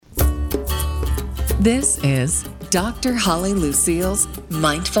This is Dr. Holly Lucille's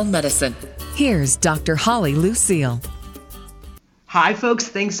Mindful Medicine. Here's Dr. Holly Lucille. Hi, folks.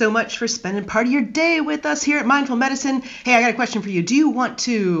 Thanks so much for spending part of your day with us here at Mindful Medicine. Hey, I got a question for you. Do you want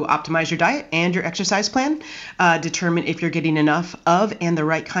to optimize your diet and your exercise plan? Determine if you're getting enough of and the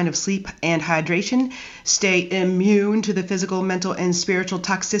right kind of sleep and hydration? Stay immune to the physical, mental, and spiritual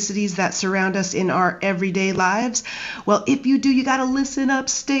toxicities that surround us in our everyday lives? Well, if you do, you got to listen up.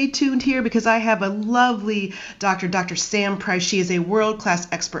 Stay tuned here because I have a lovely doctor, Dr. Sam Price. She is a world-class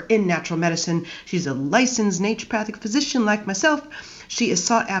expert in natural medicine. She's a licensed naturopathic physician like myself. She is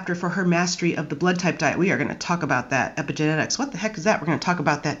sought after for her mastery of the blood type diet. We are going to talk about that. Epigenetics. What the heck is that? We're going to talk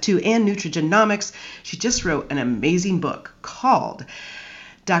about that too. And nutrigenomics. She just wrote an amazing book called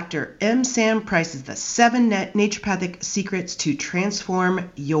Dr. M. Sam Price's The 7 Naturopathic Secrets to Transform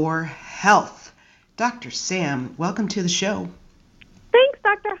Your Health. Dr. Sam, welcome to the show. Thanks,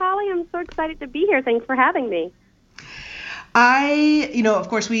 Dr. Holly. I'm so excited to be here. Thanks for having me. Of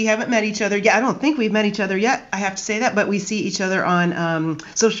course, we haven't met each other yet. I don't think we've met each other yet. I have to say that, but we see each other on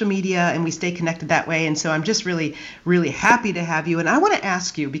social media and we stay connected that way. And so I'm just really, really happy to have you. And I want to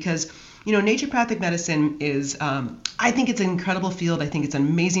ask you because, naturopathic medicine is, I think it's an incredible field. I think it's an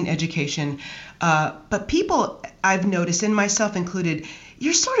amazing education. But people, I've noticed, and myself included,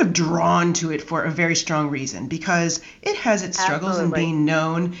 you're sort of drawn to it for a very strong reason because it has its struggles in being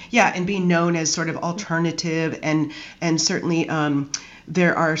known. Yeah, and being known as sort of alternative and certainly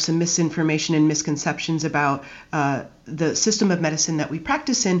there are some misinformation and misconceptions about the system of medicine that we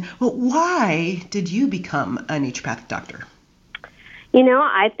practice in. Well, why did you become a naturopathic doctor?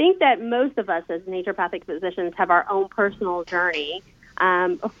 I think that most of us as naturopathic physicians have our own personal journey.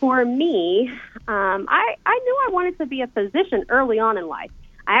 For me, I knew I wanted to be a physician early on in life.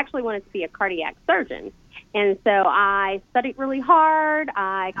 I actually wanted to be a cardiac surgeon. And so I studied really hard.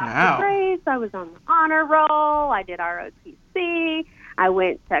 I got good grades. I was on the honor roll. I did ROTC. I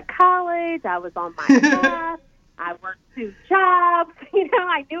went to college. I was on my path. I worked 2 jobs.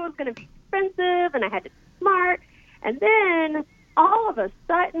 I knew it was going to be expensive and I had to be smart. And then all of a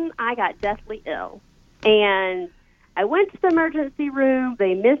sudden, I got deathly ill. And I went to the emergency room.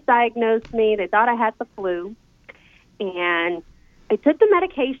 They misdiagnosed me. They thought I had the flu. And I took the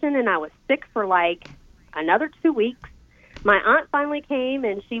medication, and I was sick for like another 2 weeks. My aunt finally came,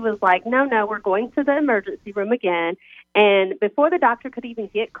 and she was like, no, we're going to the emergency room again. And before the doctor could even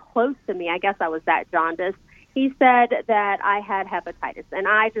get close to me, I guess I was that jaundiced, he said that I had hepatitis. And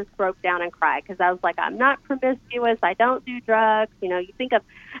I just broke down and cried because I was like, I'm not promiscuous. I don't do drugs. You think of,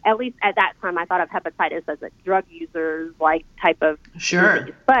 at least at that time, I thought of hepatitis as a drug user's like type of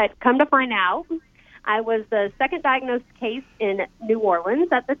disease. But come to find out, I was the second diagnosed case in New Orleans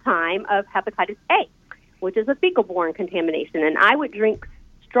at the time of hepatitis A, which is a fecal-borne contamination. And I would drink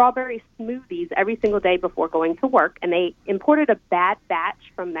strawberry smoothies every single day before going to work. And they imported a bad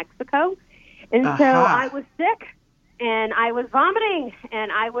batch from Mexico. And so I was sick, and I was vomiting,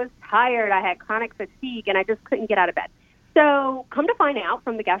 and I was tired. I had chronic fatigue, and I just couldn't get out of bed. So come to find out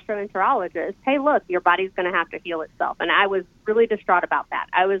from the gastroenterologist, hey, look, your body's going to have to heal itself. And I was really distraught about that.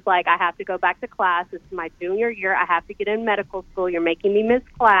 I was like, I have to go back to class. This is my junior year. I have to get in medical school. You're making me miss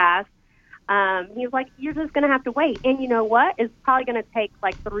class. He was like, you're just going to have to wait. And you know what? It's probably going to take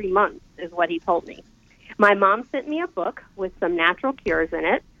like 3 months is what he told me. My mom sent me a book with some natural cures in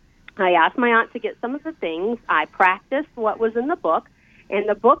it. I asked my aunt to get some of the things. I practiced what was in the book. And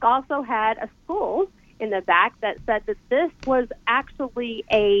the book also had a school in the back that said that this was actually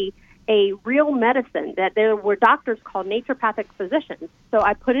a real medicine, that there were doctors called naturopathic physicians. So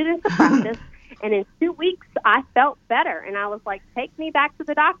I put it into practice, and in 2 weeks, I felt better. And I was like, take me back to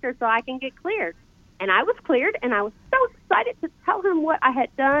the doctor so I can get cleared. And I was cleared, and I was so excited to tell him what I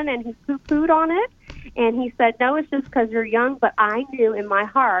had done, and he poo-pooed on it. And he said, no, it's just because you're young, but I knew in my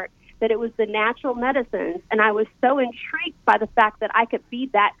heart that it was the natural medicines, and I was so intrigued by the fact that I could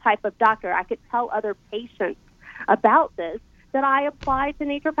be that type of doctor. I could tell other patients about this, that I applied to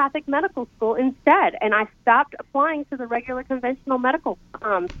naturopathic medical school instead, and I stopped applying to the regular conventional medical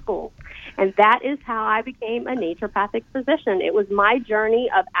schools. And that is how I became a naturopathic physician. It was my journey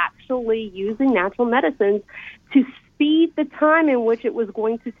of actually using natural medicines to speed the time in which it was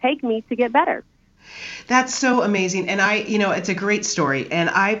going to take me to get better. That's so amazing. And it's a great story. And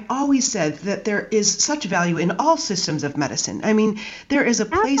I've always said that there is such value in all systems of medicine. I mean, there is a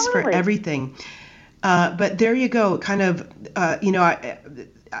place for everything. But there you go. Kind of,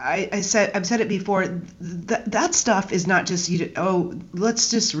 I've said it before, that stuff is not just,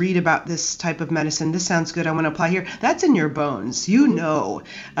 let's just read about this type of medicine. This sounds good. I want to apply here. That's in your bones.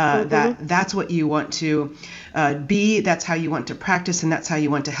 That's what you want to be. That's how you want to practice, and that's how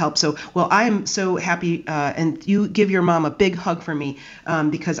you want to help. So, well, I'm so happy, and you give your mom a big hug for me,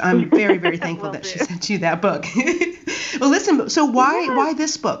 because I'm very, very thankful that she sent you that book. Well, listen, so why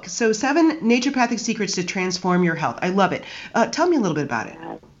this book? So 7 Naturopathic Secrets to Transform Your Health. I love it. Tell me a little bit about it.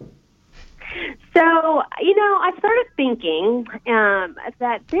 So, I started thinking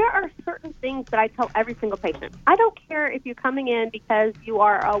that there are certain things that I tell every single patient. I don't care if you're coming in because you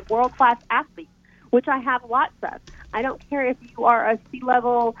are a world-class athlete, which I have lots of. I don't care if you are a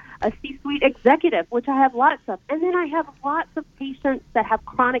C-suite executive, which I have lots of. And then I have lots of patients that have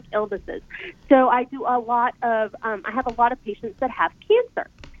chronic illnesses. So I have a lot of patients that have cancer.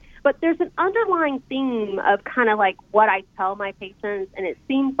 But there's an underlying theme of kind of like what I tell my patients, and it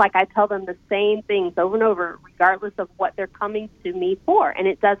seems like I tell them the same things over and over, regardless of what they're coming to me for. And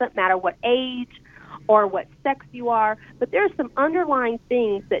it doesn't matter what age or what sex you are, but there's some underlying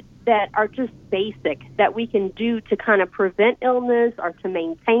things that are just basic that we can do to kind of prevent illness or to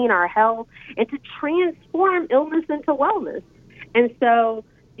maintain our health and to transform illness into wellness. And so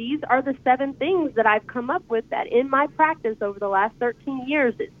these are the 7 things that I've come up with that in my practice over the last 13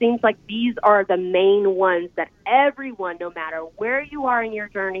 years, it seems like these are the main ones that everyone, no matter where you are in your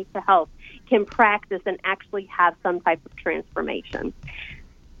journey to health, can practice and actually have some type of transformation.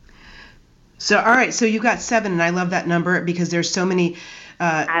 So, all right. So you got 7, and I love that number because there's so many.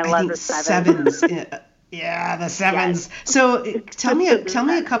 I love the 7s. Yeah, the 7s. Yes. So tell me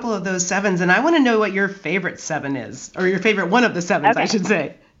a couple of those 7s, and I want to know what your favorite 7 is, or your favorite one of the 7s, okay. I should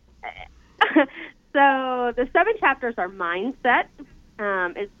say. So the 7 chapters are mindset.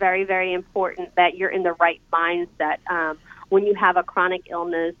 It's very, very important that you're in the right mindset when you have a chronic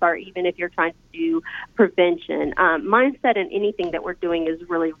illness, or even if you're trying to do prevention. Mindset in anything that we're doing is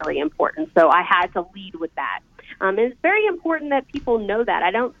really, really important. So I had to lead with that. It's very important that people know that.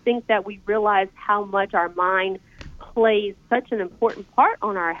 I don't think that we realize how much our mind plays such an important part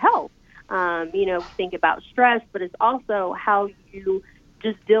on our health. We think about stress, but it's also how you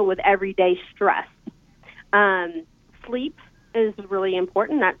just deal with everyday stress. Sleep is really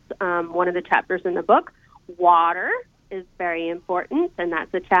important. That's one of the chapters in the book. Water is very important, and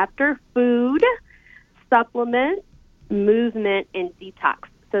that's a chapter. Food, supplements, movement, and detox.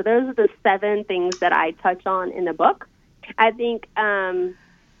 So those are the 7 things that I touch on in the book. I think,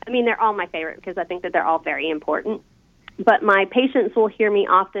 they're all my favorite because I think that they're all very important. But my patients will hear me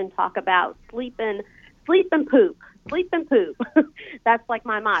often talk about sleep and poop. Sleep and poop. That's like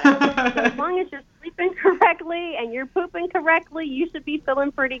my motto. So as long as you're sleeping correctly and you're pooping correctly, you should be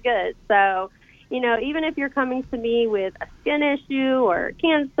feeling pretty good. So, even if you're coming to me with a skin issue or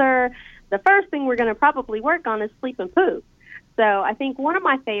cancer, the first thing we're going to probably work on is sleep and poop. So I think one of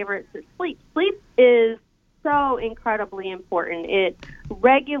my favorites is sleep. Sleep is so incredibly important. It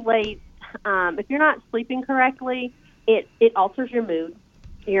regulates, if you're not sleeping correctly, it alters your mood.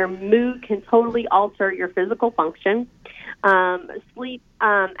 Your mood can totally alter your physical function. Sleep,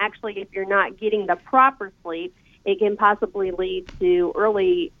 actually, if you're not getting the proper sleep, it can possibly lead to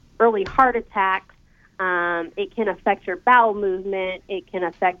early heart attacks. It can affect your bowel movement. It can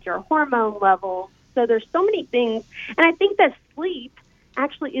affect your hormone levels. So there's so many things. And I think that sleep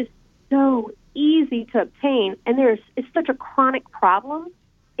actually is so easy to obtain. And it's such a chronic problem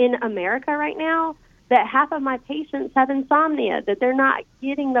in America right now that half of my patients have insomnia, that they're not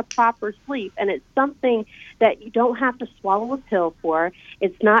getting the proper sleep. And it's something that you don't have to swallow a pill for.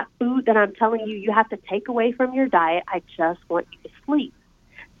 It's not food that I'm telling you have to take away from your diet. I just want you to sleep.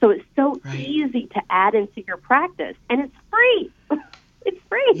 So it's so easy to add into your practice, and it's free. It's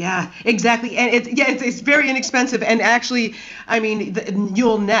free. Yeah, exactly. And it's very inexpensive. And actually,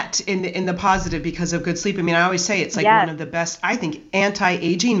 you'll net in the positive because of good sleep. I always say it's like one of the best, I think,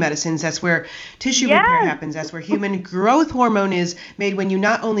 anti-aging medicines. That's where tissue repair happens. That's where human growth hormone is made when you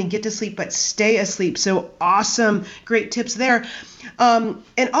not only get to sleep, but stay asleep. So awesome. Great tips there.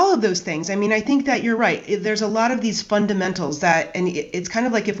 And all of those things. I think that you're right. There's a lot of these fundamentals and it's kind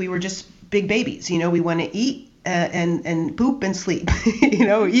of like if we were just big babies, we want to eat, and poop and sleep,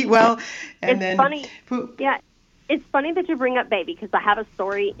 eat well and then funny. Poop. Yeah, it's funny that you bring up baby because I have a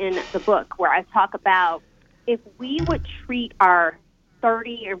story in the book where I talk about if we would treat our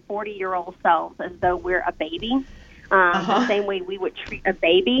 30 or 40-year-old selves as though we're a baby, the same way we would treat a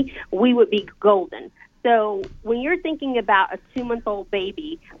baby, we would be golden. So when you're thinking about a 2-month-old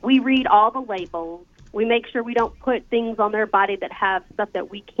baby, we read all the labels. We make sure we don't put things on their body that have stuff that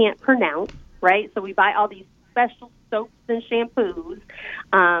we can't pronounce, right? So we buy all these special soaps and shampoos.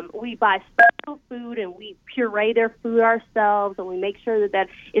 We buy special food and we puree their food ourselves, and we make sure that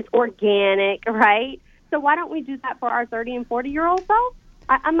it's organic, right? So why don't we do that for our 30 and 40-year-old selves?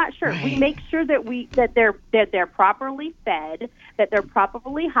 I'm not sure. Right. We make sure that they're properly fed, that they're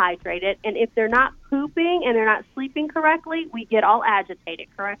properly hydrated, and if they're not pooping and they're not sleeping correctly, we get all agitated.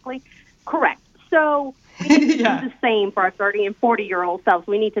 Correct. So we need to do the same for our 30 and 40-year-old selves.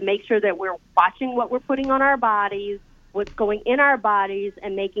 We need to make sure that we're watching what we're putting on our bodies, what's going in our bodies,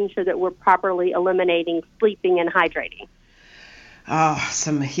 and making sure that we're properly eliminating sleeping and hydrating.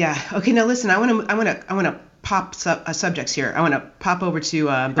 Awesome. Yeah. Okay. Now listen, I want to pop subjects here. I want to pop over to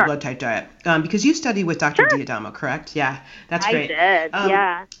the blood type diet because you studied with Dr. D'Adamo, correct? Yeah, that's great. I did.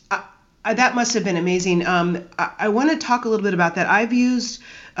 Yeah. That must have been amazing. I want to talk a little bit about that. I've used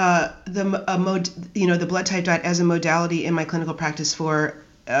the blood type diet as a modality in my clinical practice for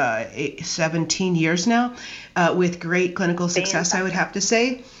 17 years now, with great clinical success, I would have to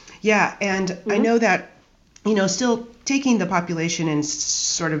say. Yeah, and I know that, still taking the population and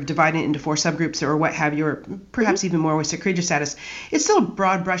sort of dividing it into 4 subgroups or what have you, or perhaps even more with secretor status, it's still a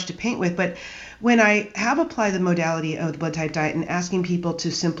broad brush to paint with. But when I have applied the modality of the blood type diet and asking people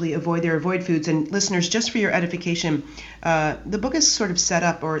to simply avoid foods, and listeners, just for your edification, the book is sort of set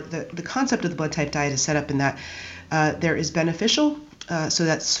up, or the concept of the blood type diet is set up in that there is beneficial. So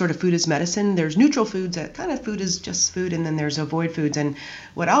that's sort of food is medicine. There's neutral foods, that kind of food is just food, and then there's avoid foods. And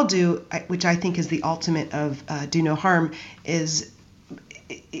what I'll do, which I think is the ultimate of do no harm, is,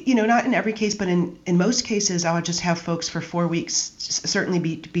 not in every case, but in most cases, I'll just have folks for 4 weeks, certainly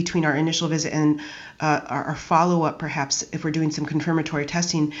between our initial visit and our follow-up, perhaps if we're doing some confirmatory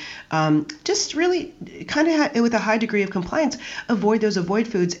testing, just really kind of with a high degree of compliance, avoid those avoid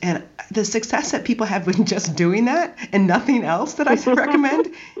foods. And the success that people have with just doing that and nothing else that I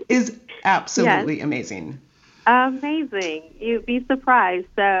recommend is absolutely amazing. Amazing. You'd be surprised.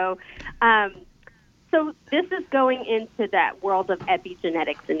 So this is going into that world of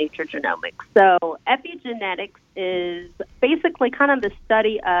epigenetics and nutrigenomics. So epigenetics is basically kind of the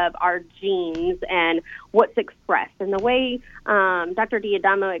study of our genes and what's expressed. And the way Dr.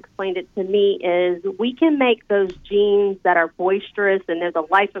 D'Adamo explained it to me is we can make those genes that are boisterous and they're the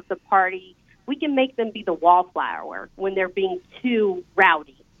life of the party, we can make them be the wallflower when they're being too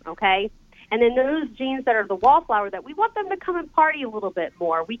rowdy, okay? And then those genes that are the wallflower that we want them to come and party a little bit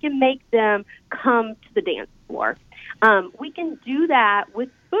more, we can make them come to the dance floor. We can do that with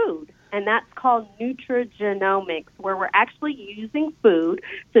food, and that's called nutrigenomics, where we're actually using food.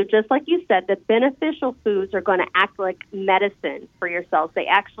 So just like you said, the beneficial foods are going to act like medicine for your cells. They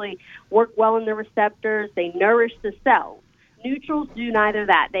actually work well in the receptors. They nourish the cells. Neutrals do neither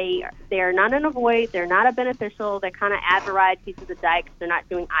that. They are not an avoid. They're not a beneficial. They kind of add variety to the diet because they're not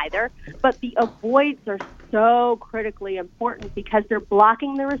doing either. But the avoids are so critically important because they're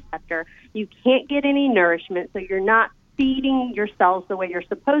blocking the receptor. You can't get any nourishment, so you're not feeding your cells the way you're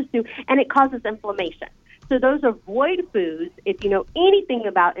supposed to, and it causes inflammation. So those avoid foods, if you know anything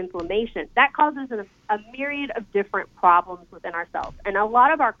about inflammation, that causes a myriad of different problems within our cells. And a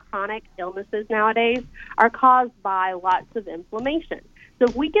lot of our chronic illnesses nowadays are caused by lots of inflammation. So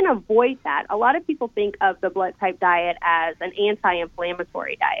if we can avoid that, a lot of people think of the blood type diet as an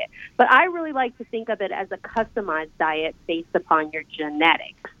anti-inflammatory diet. But I really like to think of it as a customized diet based upon your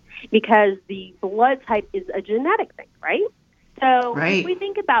genetics, because the blood type is a genetic thing, right? So if we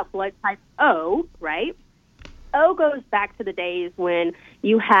think about blood type O, right? O goes back to the days when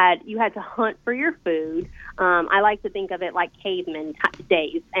you had to hunt for your food. I like to think of it like caveman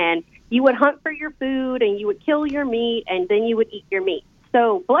days. And you would hunt for your food, and you would kill your meat, and then you would eat your meat.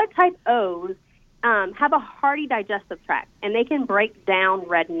 So blood type O's have a hearty digestive tract, and they can break down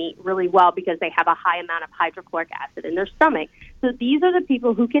red meat really well because they have a high amount of hydrochloric acid in their stomach. So these are the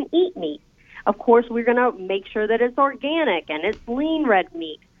people who can eat meat. Of course, we're going to make sure that it's organic and it's lean red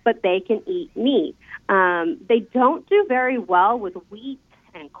meat, but they can eat meat. They don't do very well with wheat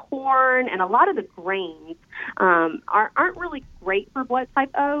and corn, and a lot of the grains aren't really great for blood type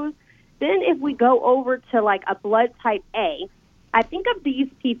O's. Then if we go over to like a blood type A, I think of these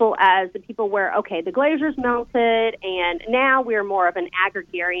people as the people where, okay, the glazier's melted, and now we're more of an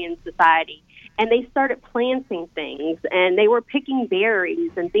agrarian society. And they started planting things, and they were picking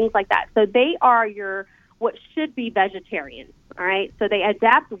berries and things like that. So they are what should be vegetarians, all right? So they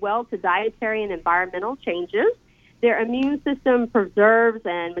adapt well to dietary and environmental changes. Their immune system preserves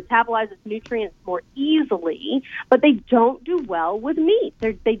and metabolizes nutrients more easily, but they don't do well with meat.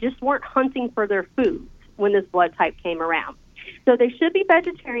 They just weren't hunting for their food when this blood type came around. So they should be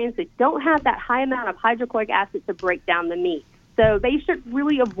vegetarians. They don't have that high amount of hydrochloric acid to break down the meat. So they should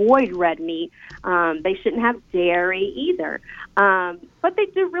really avoid red meat. They shouldn't have dairy either. But they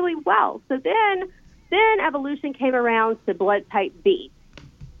do really well. So then evolution came around to blood type B.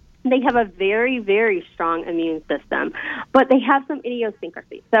 They have a very, very strong immune system, but they have some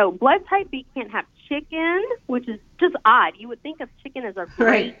idiosyncrasies. So blood type B can't have chicken, which is just odd. You would think of chicken as a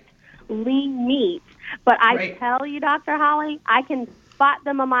great lean meat, but I tell you, Dr. Holly, I can spot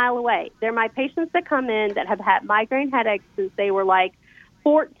them a mile away. They're my patients that come in that have had migraine headaches since they were like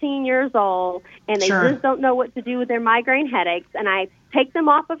 14 years old, and they just don't know what to do with their migraine headaches, and I take them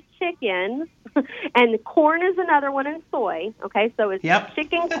off of chicken, and corn is another one, and soy. Okay, so it's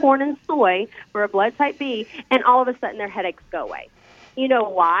chicken, corn, and soy for a blood type B, and all of a sudden their headaches go away. You know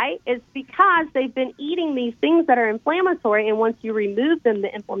why? It's because they've been eating these things that are inflammatory, and once you remove them,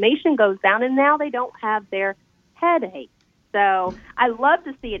 the inflammation goes down, and now they don't have their headache. So I love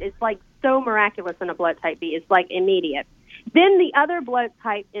to see it. It's like so miraculous in a blood type B. It's like immediate. Then the other blood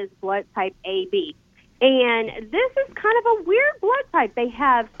type is blood type AB. And this is kind of a weird blood type. They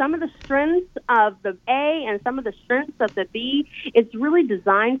have some of the strengths of the A and some of the strengths of the B. It's really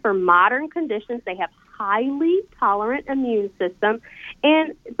designed for modern conditions. They have highly tolerant immune system,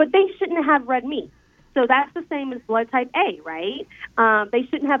 but they shouldn't have red meat. So that's the same as blood type A, right? They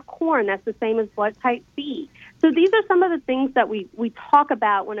shouldn't have corn. That's the same as blood type B. So these are some of the things that we talk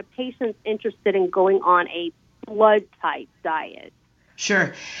about when a patient's interested in going on a blood type diet.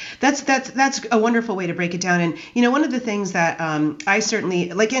 Sure. That's a wonderful way to break it down. And, one of the things that I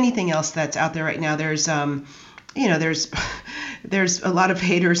certainly, like anything else that's out there right now, there's a lot of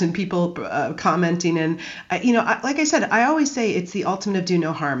haters and people commenting. And, like I said, I always say it's the ultimate of do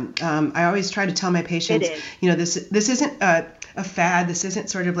no harm. I always try to tell my patients, this isn't a fad. This isn't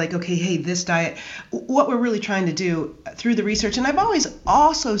sort of like, okay, hey, this diet. What we're really trying to do through the research, and I've always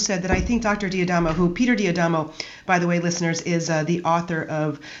also said that I think Dr. D'Adamo, Peter D'Adamo, by the way, listeners, is the author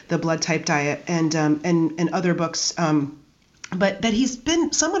of The Blood Type Diet and other books, but that he's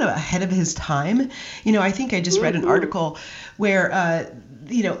been somewhat ahead of his time. I think I just read an article where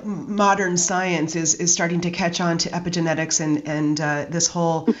modern science is starting to catch on to epigenetics and this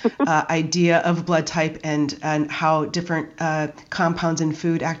whole idea of blood type and how different compounds in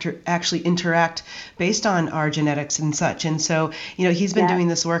food actually interact based on our genetics and such. And so, he's been doing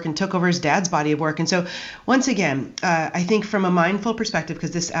this work and took over his dad's body of work. And so, once again, I think from a mindful perspective,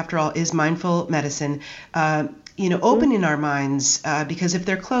 because this, after all, is mindful medicine, opening our minds, because if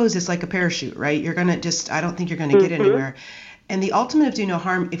they're closed, it's like a parachute, right? You're going to I don't think you're going to get anywhere. And the ultimate of do no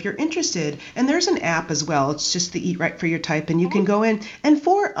harm, if you're interested, and there's an app as well. It's just the Eat Right for Your Type, and you can go in and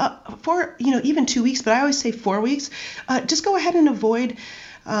for even 2 weeks, but I always say 4 weeks, just go ahead and avoid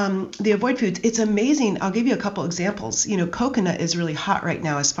the avoid foods. It's amazing. I'll give you a couple examples. Coconut is really hot right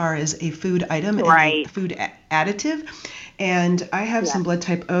now as far as a food item and a food additive. And I have some blood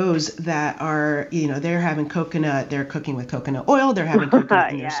type O's that are, they're having coconut, they're cooking with coconut oil, they're having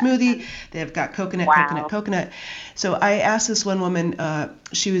coconut in their smoothie, they've got coconut. So I asked this one woman,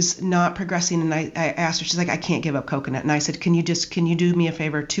 she was not progressing, and I asked her, she's like, I can't give up coconut. And I said, can you do me a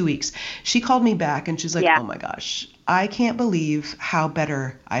favor, 2 weeks? She called me back and she's like, oh my gosh, I can't believe how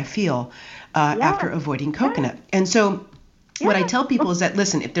better I feel after avoiding coconut. And so what I tell people is that,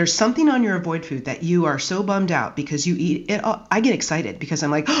 listen, if there's something on your avoid food that you are so bummed out because you eat it, I get excited because I'm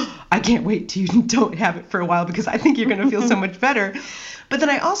like, I can't wait till you don't have it for a while because I think you're going to feel so much better. But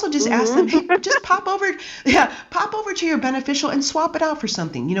then I also just ask them, hey, just pop over to your beneficial and swap it out for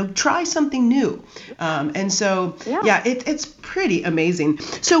something, try something new. And so, it's pretty amazing.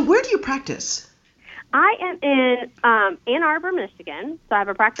 So where do you practice? I am in Ann Arbor, Michigan. So I have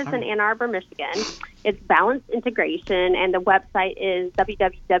a practice in Ann Arbor, Michigan. It's Balanced Integration, and the website is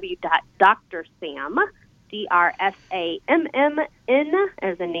www.drsam, DRSAMMN,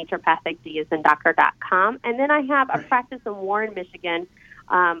 as in naturopathic, D as in doctor.com. And then I have a practice in Warren, Michigan,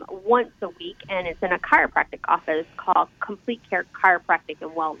 once a week, and it's in a chiropractic office called Complete Care Chiropractic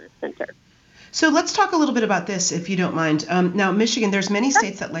and Wellness Center. So let's talk a little bit about this, if you don't mind. Now, Michigan, there's many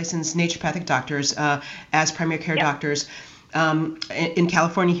states that license naturopathic doctors as primary care doctors. In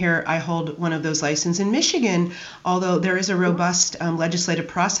California here, I hold one of those licenses. In Michigan, although there is a robust legislative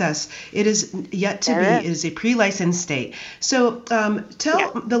process, it is yet to be. It is a pre-licensed state. So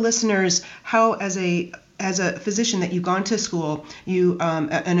tell the listeners how, as a physician, that you've gone to school,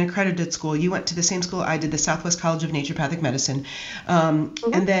 an accredited school, you went to the same school I did, the Southwest College of Naturopathic Medicine, and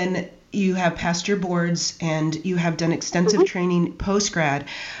then you have passed your boards and you have done extensive training post-grad.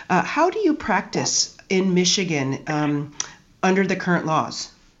 How do you practice in Michigan under the current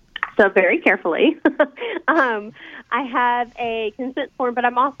laws? So very carefully. I have a consent form, but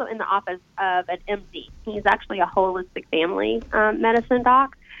I'm also in the office of an MD. He's actually a holistic family medicine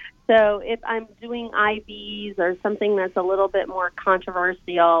doc. So if I'm doing IVs or something that's a little bit more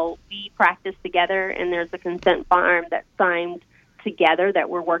controversial, we practice together, and there's a consent form that's signed together that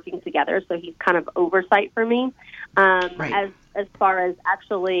we're working together. So he's kind of oversight for me. Right. As far as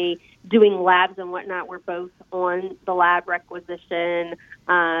actually doing labs and whatnot, we're both on the lab requisition.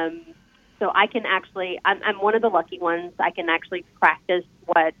 So I can actually, I'm one of the lucky ones. I can actually practice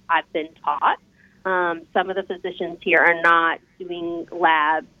what I've been taught. Some of the physicians here are not doing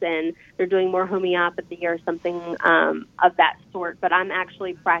labs, and they're doing more homeopathy or something of that sort, but I'm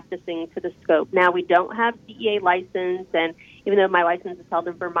actually practicing to the scope. Now, we don't have DEA license, and even though my license is held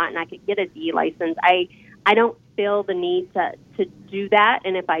in Vermont and I could get a DEA license, I don't feel the need to do that,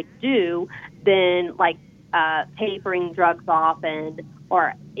 and if I do, then like tapering drugs off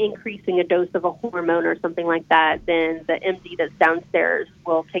or increasing a dose of a hormone or something like that, then the MD that's downstairs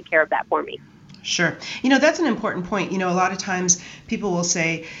will take care of that for me. Sure. That's an important point. A lot of times people will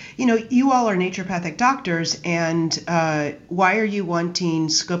say, you all are naturopathic doctors, and why are you wanting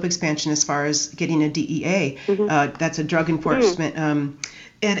scope expansion as far as getting a DEA? Mm-hmm. That's a drug enforcement.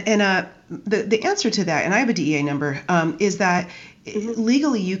 And the answer to that, and I have a DEA number, is that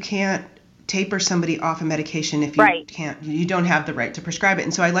legally you can't taper somebody off a medication if you don't have the right to prescribe it.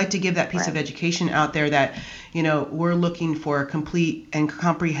 And so I like to give that piece of education out there that, we're looking for complete and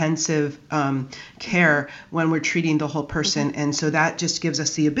comprehensive care when we're treating the whole person. And so that just gives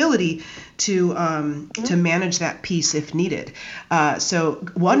us the ability to manage that piece if needed. So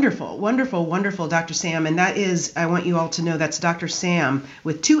wonderful, Dr. Sam. And that is, I want you all to know, that's Dr. Sam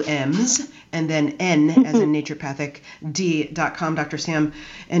with 2 M's and then N as in naturopathicd.com,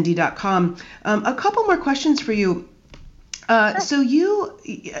 drsamnd.com. A couple more questions for you. So you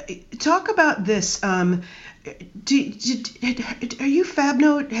talk about this. Are you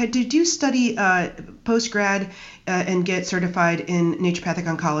FabNo? Did you study post-grad and get certified in naturopathic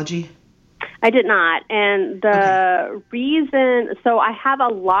oncology? I did not. And the reason, so I have a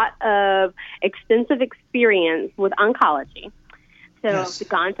lot of extensive experience with oncology. So I've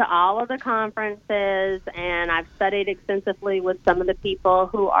gone to all of the conferences, and I've studied extensively with some of the people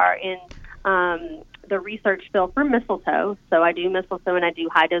who are in the research field for mistletoe. So I do mistletoe, and I do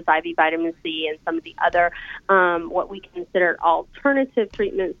high-dose IV vitamin C and some of the other what we consider alternative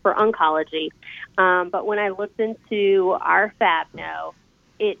treatments for oncology. But when I looked into our FabNo,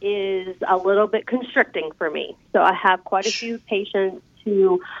 it is a little bit constricting for me. So I have quite a few patients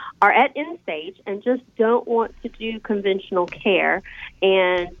who are at end stage and just don't want to do conventional care.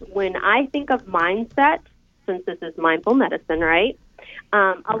 And when I think of mindset, since this is mindful medicine, right?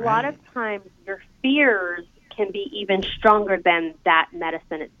 A lot of times your fears can be even stronger than that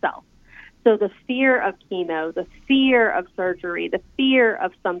medicine itself. So the fear of chemo, the fear of surgery, the fear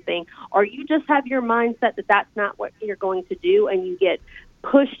of something, or you just have your mindset that that's not what you're going to do and you get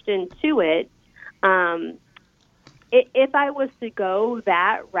pushed into it. If I was to go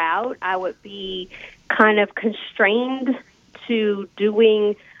that route, I would be kind of constrained to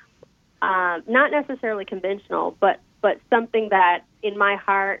doing not necessarily conventional, but something that in my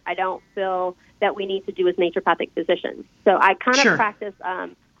heart I don't feel that we need to do as naturopathic physicians. So I kind of practice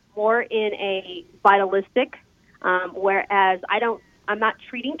more in a vitalistic, whereas I'm not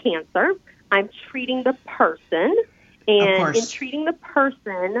treating cancer. I'm treating the person. And in treating the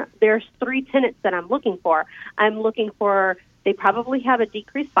person, there's 3 tenets that I'm looking for. I'm looking for, they probably have a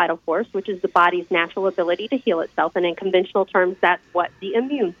decreased vital force, which is the body's natural ability to heal itself. And in conventional terms, that's what the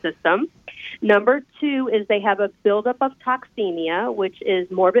immune system. Number 2 is they have a buildup of toxemia, which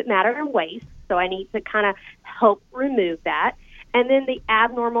is morbid matter and waste. So I need to kind of help remove that. And then the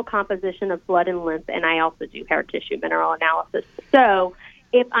abnormal composition of blood and lymph, and I also do hair tissue mineral analysis. So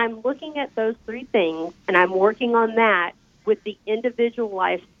if I'm looking at those 3 things and I'm working on that with the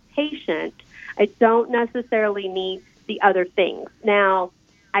individualized patient, I don't necessarily need the other things. Now,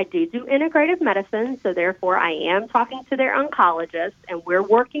 I do integrative medicine, so therefore I am talking to their oncologist, and we're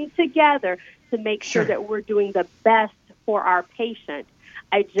working together to make sure that we're doing the best for our patient.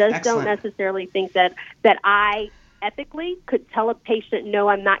 I just don't necessarily think that I ethically could tell a patient, no,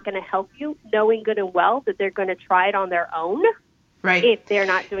 I'm not going to help you, knowing good and well that they're going to try it on their own if they're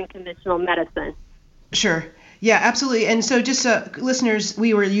not doing conventional medicine. Sure. Yeah, absolutely. And so just listeners,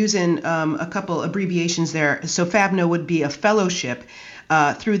 we were using a couple abbreviations there. So FabNo would be a fellowship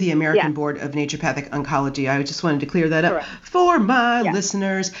through the American Board of Naturopathic Oncology. I just wanted to clear that up for my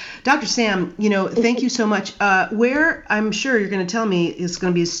listeners. Dr. Sam, thank you so much. Where, I'm sure you're going to tell me, it's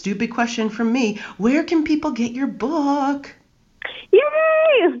going to be a stupid question from me, where can people get your book?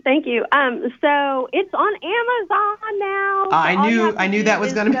 Yay! Thank you. So it's on Amazon now. I knew that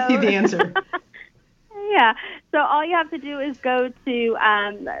was going to be the answer. Yeah. So all you have to do is go to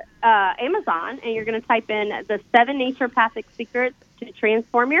Amazon, and you're going to type in the 7 Naturopathic Secrets to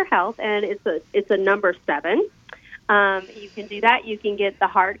Transform Your Health, and it's a number 7. You can do that. You can get the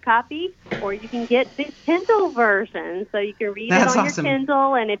hard copy, or you can get the Kindle version, so you can read it on your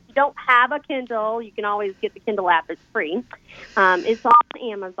Kindle. And if you don't have a Kindle, you can always get the Kindle app. It's free. It's on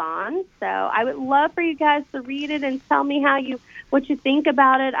Amazon. So I would love for you guys to read it and tell me what you think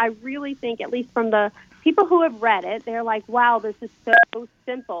about it. I really think, at least from the people who have read it, they're like, wow, this is so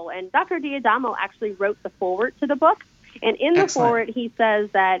simple. And Dr. D'Adamo actually wrote the foreword to the book. And in the foreword, he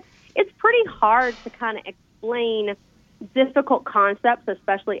says that it's pretty hard to kind of explain difficult concepts,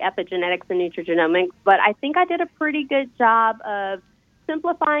 especially epigenetics and nutrigenomics, but I think I did a pretty good job of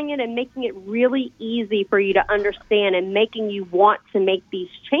simplifying it and making it really easy for you to understand and making you want to make these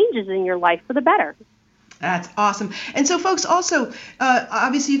changes in your life for the better. That's awesome. And so, folks, also,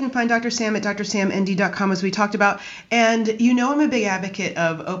 obviously you can find Dr. Sam at drsamnd.com, as we talked about. And I'm a big advocate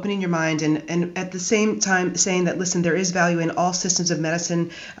of opening your mind and at the same time saying that, listen, there is value in all systems of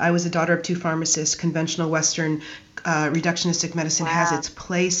medicine. I was a daughter of 2 pharmacists. Conventional Western reductionistic medicine has its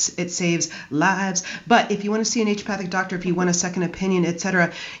place. It saves lives. But if you want to see a naturopathic doctor, if you want a second opinion,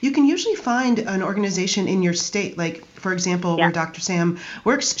 etc., you can usually find an organization in your state. Like, for example, where Dr. Sam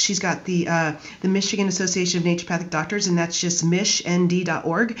works, she's got the Michigan Association of Naturopathic Doctors, and that's just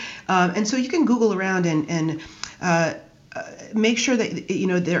mishnd.org. And so you can Google around and make sure that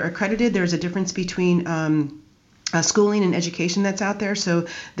they're accredited. There's a difference between schooling and education that's out there. So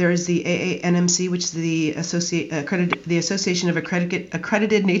there is the AANMC, which is the Association of Accredited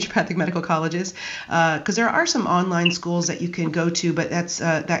Naturopathic Medical Colleges, because there are some online schools that you can go to, but that's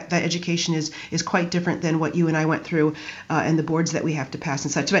that education is quite different than what you and I went through, and the boards that we have to pass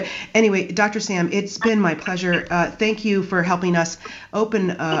and such. But anyway, Dr. Sam, it's been my pleasure. Thank you for helping us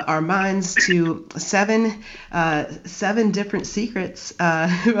open our minds to seven different secrets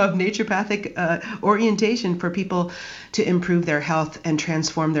of naturopathic orientation for people to improve their health and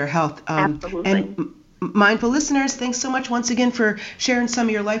transform their health. Absolutely. And mindful listeners, thanks so much once again for sharing some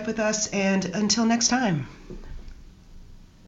of your life with us, and until next time.